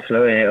 Yeah,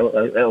 absolutely.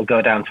 It'll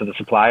go down to the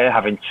supplier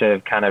having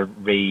to kind of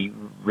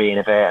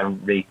re-innovate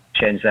and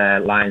change their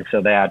line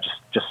so they are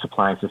just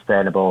supplying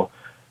sustainable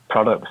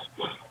products.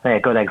 I think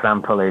a good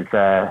example is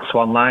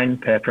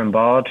Swanline Paper and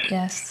Board.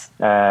 Yes.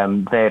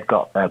 They've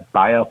got a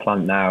bio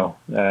plant now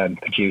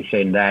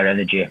producing their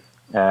energy,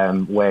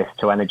 waste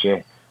to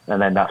energy,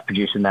 and then that's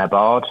producing their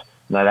board.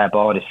 Now their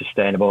board is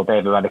sustainable.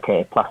 They've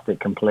eradicated plastic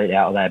completely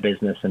out of their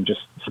business and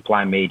just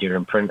supply media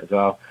and print as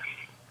well.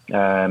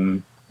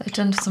 They've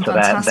done some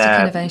fantastic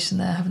innovation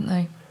there, haven't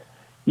they?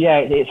 Yeah,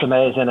 it's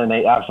amazing, and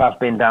I've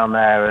been down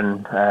there,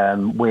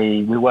 and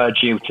we were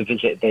due to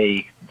visit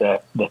the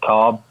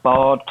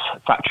cardboard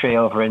factory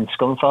over in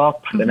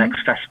Scunthorpe, the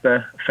next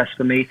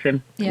FESPA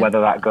meeting. Yeah.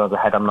 Whether that goes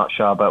ahead, I'm not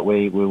sure, but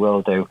we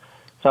will do.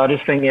 So I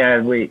just think,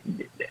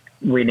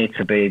 we need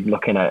to be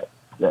looking at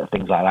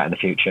things like that in the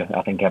future.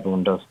 I think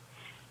everyone does.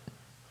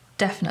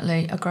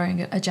 Definitely a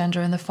growing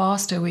agenda, and the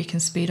faster we can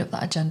speed up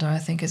that agenda, I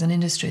think, as an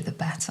industry, the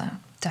better.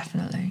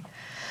 Definitely.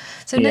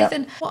 So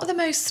Nathan, what are the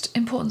most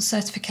important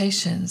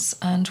certifications,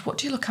 and what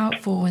do you look out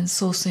for when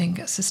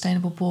sourcing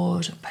sustainable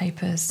board,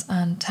 papers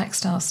and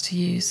textiles to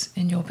use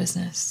in your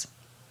business?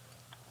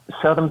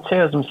 So the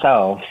materials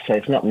themselves,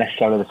 it's not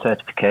necessarily the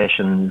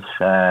certifications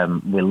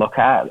we look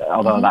at,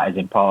 although that is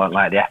important,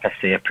 like the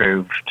FSC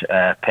approved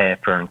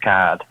paper and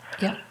card.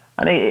 Yeah.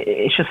 And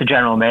it's just a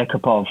general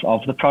makeup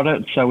of the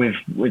product. So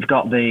we've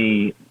got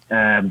the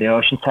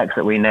OceanTex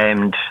that we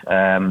named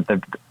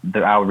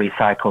our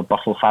recycled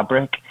bottle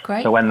fabric.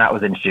 Great. So when that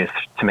was introduced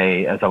to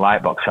me as a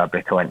lightbox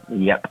fabric, I went,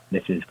 yep,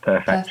 this is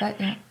perfect.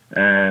 Perfect, yeah.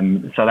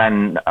 So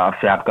then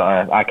obviously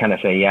I kind of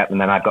say yep,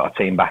 and then I've got a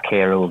team back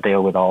here who will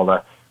deal with all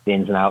the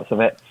ins and outs of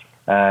it.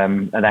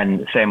 And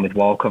then same with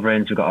wall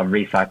coverings. We've got a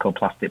recycled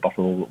plastic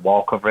bottle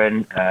wall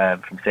covering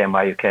from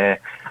CMY UK.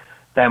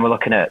 Then we're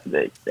looking at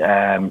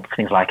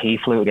things like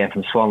eFlute again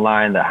from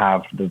Swanline that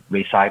have the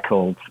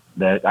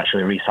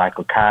actually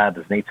recycled card.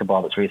 There's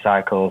Nitro that's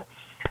recycled.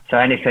 So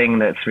anything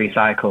that's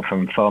recycled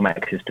from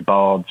Formexes to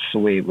boards,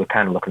 we're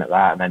kind of looking at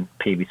that, and then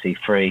PVC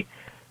free.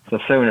 So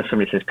as soon as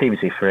somebody says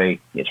PVC free,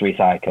 it's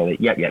recycled.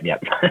 Yep.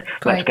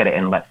 Let's get it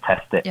in. Let's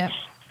test it. Yep.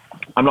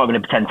 I'm not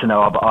going to pretend to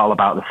know all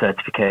about the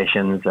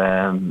certifications.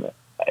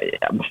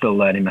 I'm still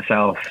learning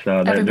myself,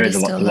 so there is a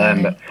lot to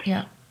learn. But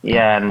yeah,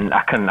 and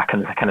I can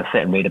kind of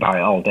sit and read about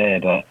it all day.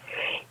 But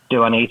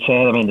do I need to?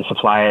 I mean, the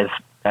suppliers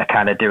are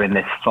kind of doing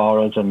this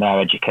for us, and they're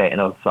educating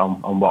us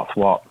on what's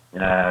what.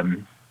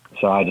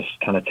 So I just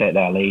kind of take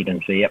their lead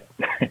and say, yep,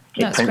 it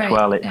prints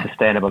well, it's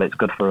sustainable, it's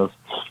good for us.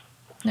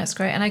 That's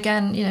great. And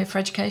again, for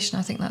education,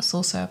 I think that's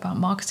also about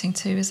marketing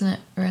too, isn't it?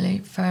 Really,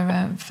 for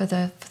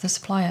the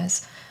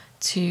suppliers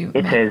to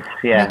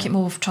make it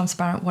more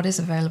transparent what is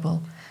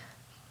available.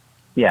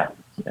 Yeah,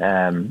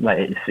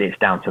 it's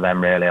down to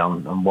them really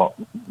on what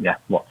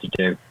to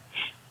do.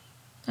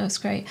 That's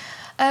great.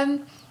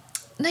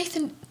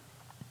 Nathan,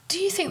 do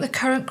you think the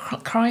current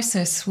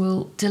crisis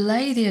will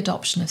delay the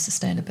adoption of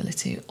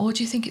sustainability, or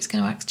do you think it's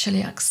going to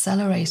actually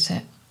accelerate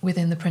it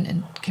within the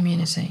printing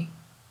community?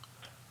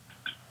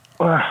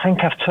 Well, I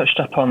think I've touched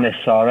upon this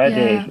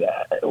already.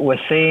 Yeah.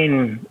 We're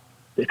seeing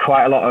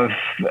quite a lot of,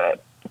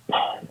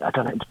 I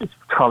don't know,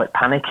 call it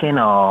panicking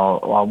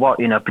or what,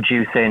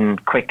 producing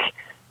quick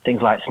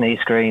things like sneeze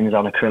screens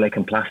on acrylic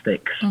and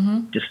plastics.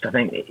 Mm-hmm. I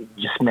think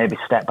just maybe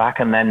step back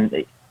and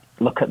then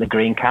look at the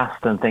green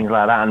cast and things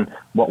like that, and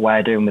what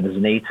we're doing with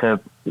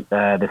Zanita,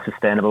 the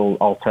sustainable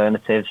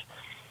alternatives.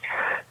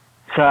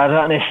 So I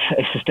don't know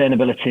if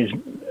sustainability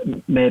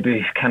is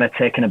maybe kind of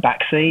taking a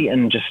backseat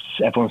and just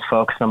everyone's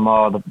focused on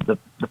more the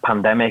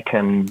pandemic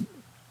and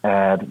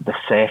the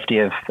safety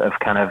of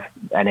kind of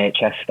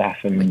NHS staff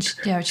and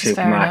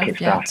supermarket staff.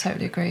 Yeah,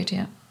 totally agreed,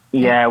 yeah.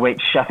 Yeah,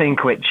 which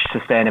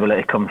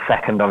sustainability comes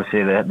second.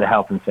 Obviously, the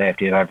health and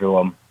safety of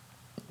everyone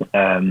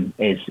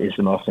is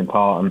the most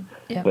important.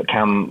 Yeah. But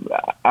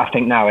I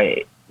think now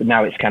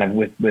it's kind of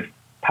we've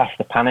past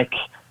the panic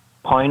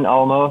point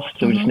almost.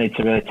 So we just need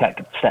to really take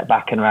a step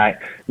back and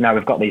now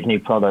we've got these new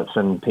products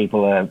and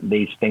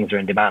these things are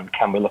in demand.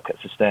 Can we look at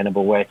a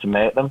sustainable way to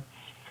make them?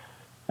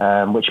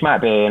 Which might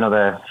be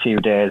another few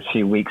days,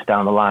 few weeks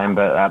down the line,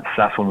 but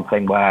that's one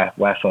thing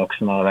we're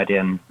focusing on already.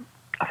 And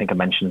I think I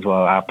mentioned as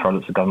well, our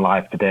products have gone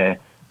live today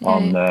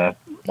on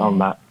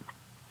that.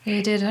 Yeah,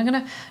 you did. I'm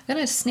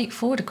gonna sneak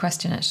forward a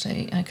question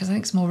actually, because I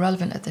think it's more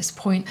relevant at this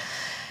point.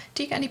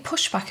 Do you get any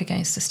pushback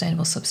against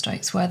sustainable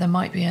substrates where there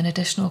might be an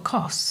additional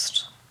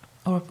cost,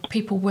 or are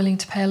people willing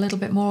to pay a little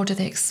bit more, or do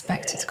they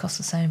expect it to cost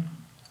the same?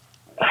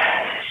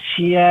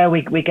 Yeah,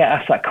 we get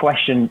asked that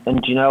question,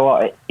 and do you know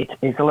what? It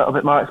is a little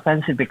bit more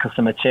expensive because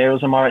the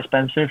materials are more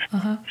expensive.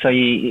 Uh-huh. So,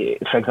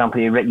 for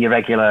example, your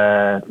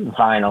regular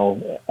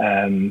vinyl,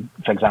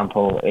 for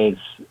example,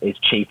 is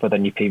cheaper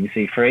than your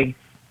PVC free.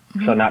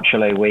 Mm-hmm. So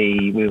naturally,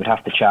 we would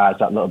have to charge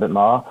that little bit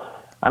more.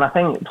 And I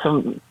think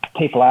some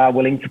people are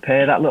willing to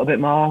pay that little bit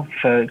more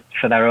for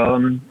their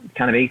own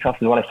kind of ethos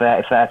as well. If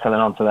they're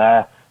selling onto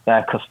their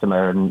their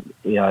customer, and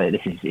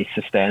this is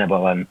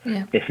sustainable, and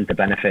this is the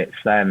benefits,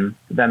 then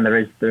there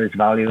is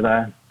value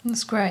there.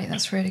 That's great.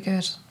 That's really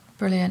good.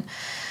 Brilliant.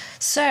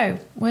 So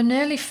we're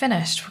nearly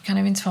finished. We're kind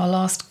of into our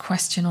last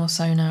question or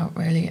so now,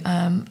 really,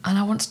 and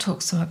I want to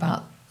talk some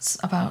about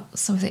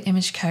some of the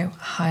ImageCo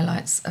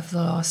highlights of the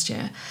last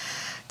year.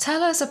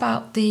 Tell us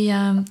about the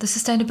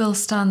sustainable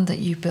stand that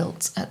you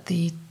built at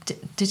the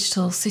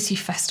Digital City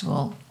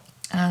Festival,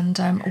 and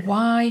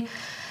why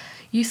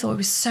you thought it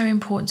was so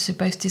important to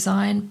both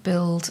design,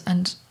 build,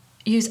 and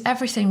use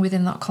everything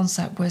within that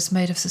concept was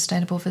made of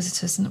sustainable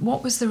visitors. And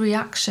what was the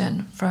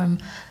reaction from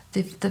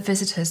the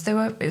visitors? It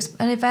was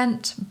an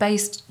event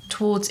based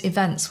towards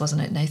events,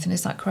 wasn't it, Nathan?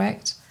 Is that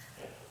correct?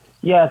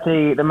 Yeah,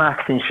 the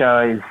marketing show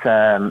is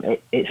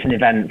it's an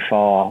event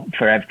for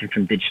everything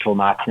from digital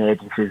marketing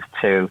agencies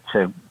to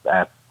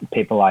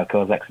people like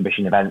us,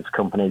 exhibition events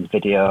companies,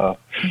 video.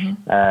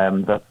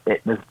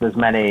 There's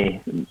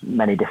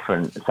many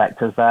different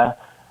sectors there.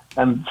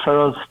 And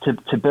for us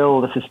to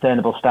build a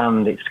sustainable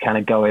stand, it's kind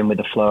of go in with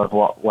the flow of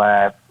what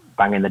we're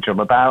banging the drum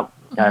about.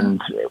 And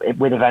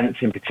with events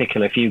in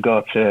particular, if you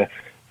go to,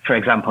 for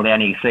example, the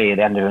NEC, at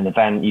the end of an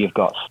event, you've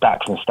got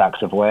stacks and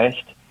stacks of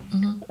waste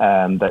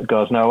that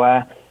goes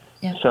nowhere.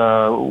 Yeah.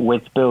 So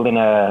with building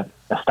a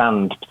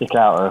stand, particularly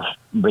out of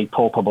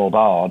repulpable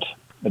board,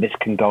 this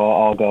can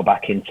all go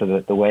back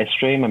into the waste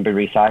stream and be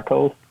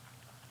recycled.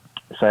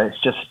 So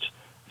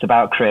it's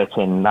about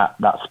creating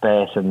that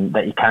space, and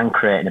that you can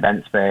create an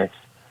event space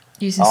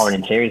or an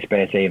interior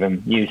space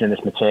even using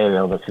this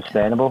material that's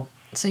sustainable.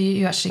 So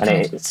you actually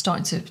kind of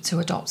starting to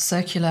adopt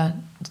circular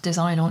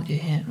design, aren't you,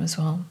 here as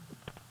well?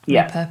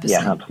 Yeah, absolutely.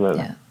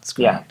 Yeah, that's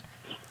great. Yeah.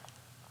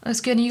 That's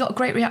good. And you got a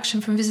great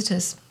reaction from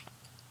visitors.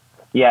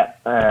 Yeah,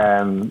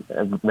 a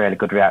really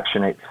good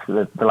reaction. It's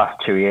the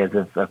last 2 years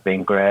have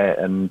been great,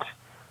 and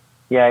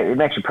yeah, it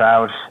makes you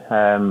proud.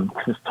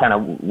 It's kind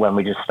of when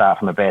we just start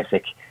from a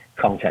basic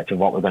concept of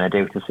what we're going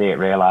to do to see it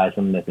realised,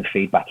 and the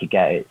feedback you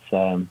get,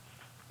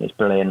 it's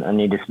brilliant. And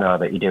you just know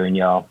that you're doing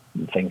your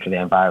thing for the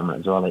environment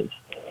as well.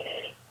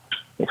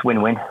 It's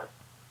win-win.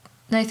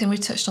 Nathan, we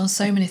touched on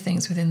so many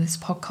things within this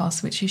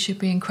podcast, which you should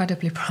be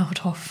incredibly proud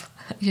of.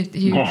 You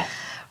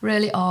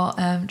really are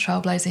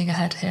trailblazing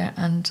ahead here,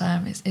 and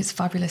it's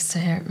fabulous to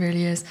hear. It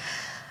really is.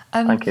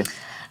 Thank you.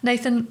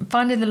 Nathan,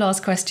 finally the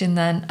last question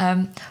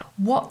then.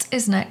 What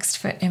is next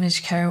for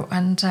ImageCo,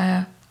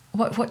 and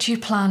what do you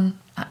plan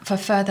for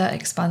further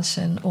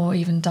expansion or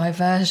even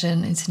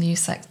diversion into new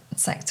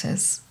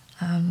sectors?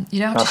 You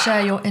don't have to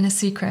share your inner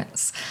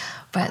secrets,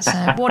 but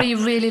what are you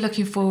really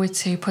looking forward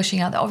to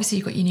pushing out there? Obviously,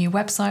 you've got your new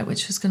website,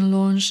 which is going to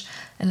launch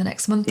in the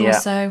next month or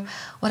so.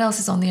 What else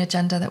is on the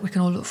agenda that we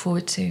can all look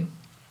forward to?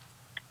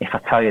 If I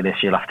tell you this,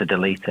 you'll have to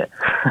delete it.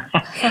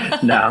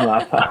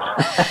 No,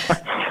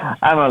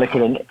 I'm only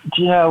kidding.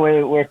 Do you know,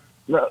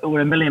 we're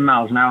a million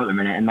miles an hour at the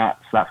minute, and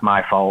that's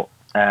my fault.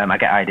 I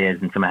get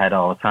ideas into my head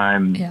all the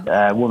time.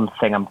 Yeah. One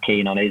thing I'm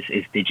keen on is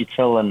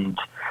digital and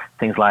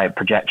things like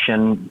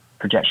projection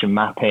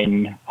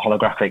mapping,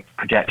 holographic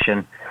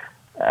projection.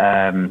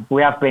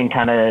 We have been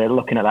kind of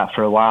looking at that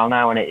for a while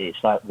now, and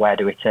it's like, where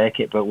do we take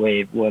it? But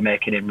we're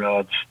making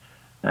inroads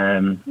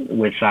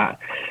with that,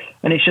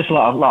 and it's just a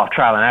lot of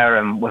trial and error.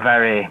 And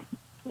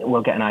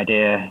we'll get an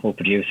idea, we'll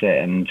produce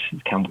it, and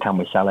can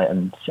we sell it?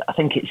 And I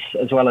think it's,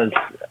 as well as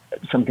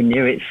something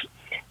new,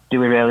 do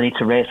we really need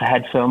to race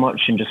ahead so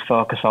much and just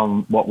focus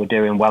on what we're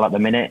doing well at the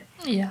minute?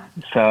 Yeah.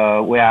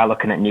 So we are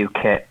looking at new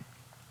kit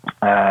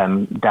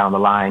down the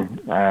line,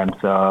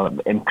 so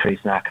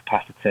increasing our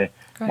capacity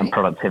and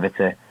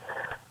productivity.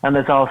 And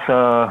there's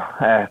also,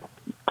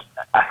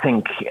 I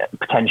think,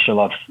 potential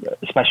of,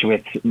 especially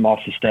with more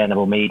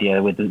sustainable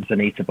media, with the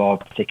Zanita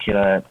board in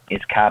particular,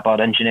 is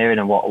cardboard engineering,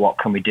 and what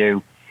can we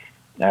do,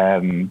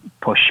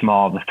 push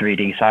more of the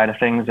 3D side of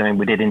things. I mean,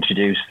 we did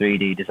introduce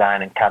 3D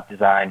design and CAD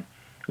design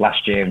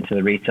last year into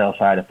the retail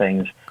side of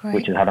things,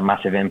 which has had a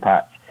massive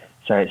impact.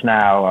 So it's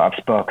now, I've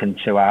spoken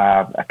to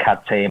our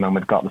CAD team, and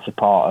we've got the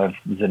support of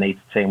the Zanita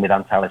team with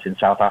Antalis in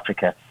South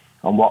Africa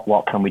on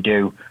what can we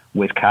do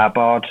with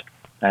cardboard,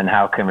 and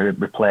how can we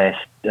replace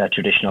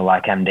traditional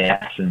like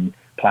MDF and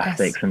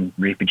plastics and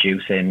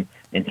reproducing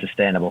in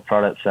sustainable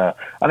products. So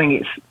I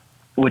think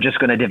we're just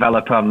going to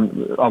develop on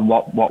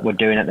what we're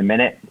doing at the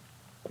minute,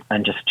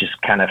 and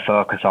just kind of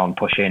focus on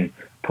pushing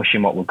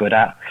what we're good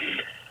at.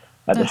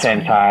 At the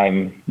same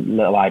time,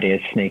 little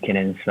ideas sneaking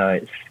in. So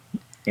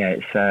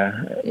it's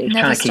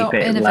trying to keep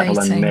it level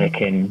and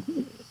making,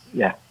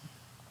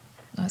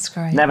 That's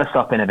great. Never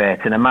stop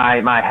innovating, and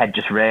my head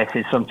just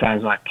races.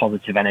 Sometimes like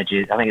positive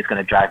energy, I think it's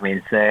going to drive me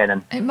insane,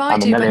 and it might I'm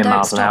do, a million but don't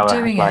miles an stop hour,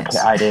 doing like it.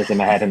 ideas in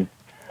my head. And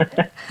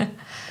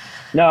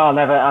no, I'll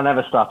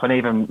never stop. And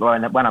even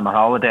when I'm on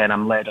holiday and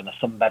I'm laid on a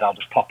sunbed, I'll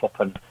just pop up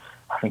and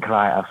I think,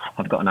 right,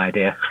 I've got an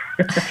idea.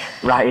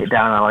 Write it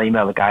down, and I'll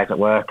email the guys at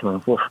work,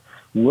 and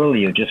will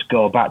you just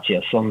go back to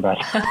your sunbed?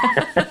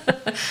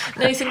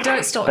 Nathan,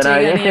 don't stop doing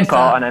any of that. It's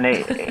important, and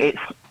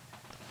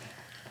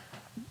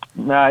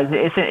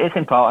it's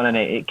important, and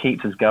it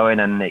keeps us going,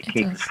 and it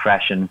keeps us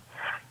fresh, and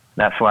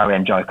that's why we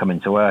enjoy coming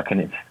to work.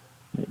 And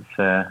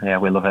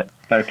We love it.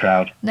 Very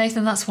proud.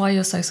 Nathan, that's why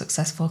you're so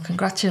successful.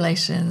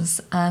 Congratulations.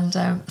 And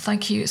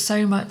thank you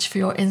so much for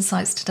your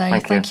insights today.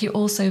 Thank you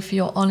also for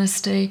your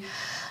honesty.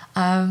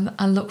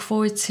 And look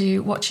forward to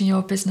watching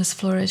your business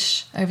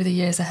flourish over the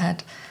years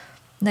ahead.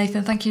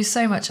 Nathan, thank you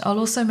so much. I'll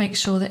also make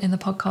sure that in the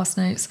podcast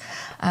notes,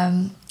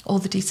 all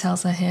the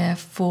details are here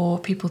for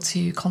people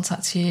to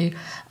contact you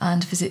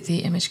and visit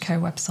the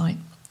ImageCo website.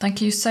 Thank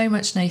you so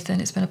much,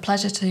 Nathan. It's been a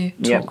pleasure to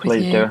talk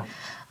with you. Do.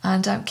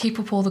 And keep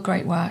up all the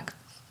great work.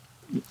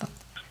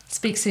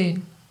 Speak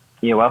soon.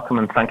 You're welcome,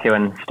 and thank you,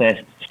 and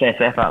stay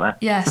safe out there.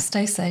 Yes,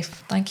 stay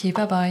safe. Thank you.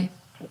 Bye-bye.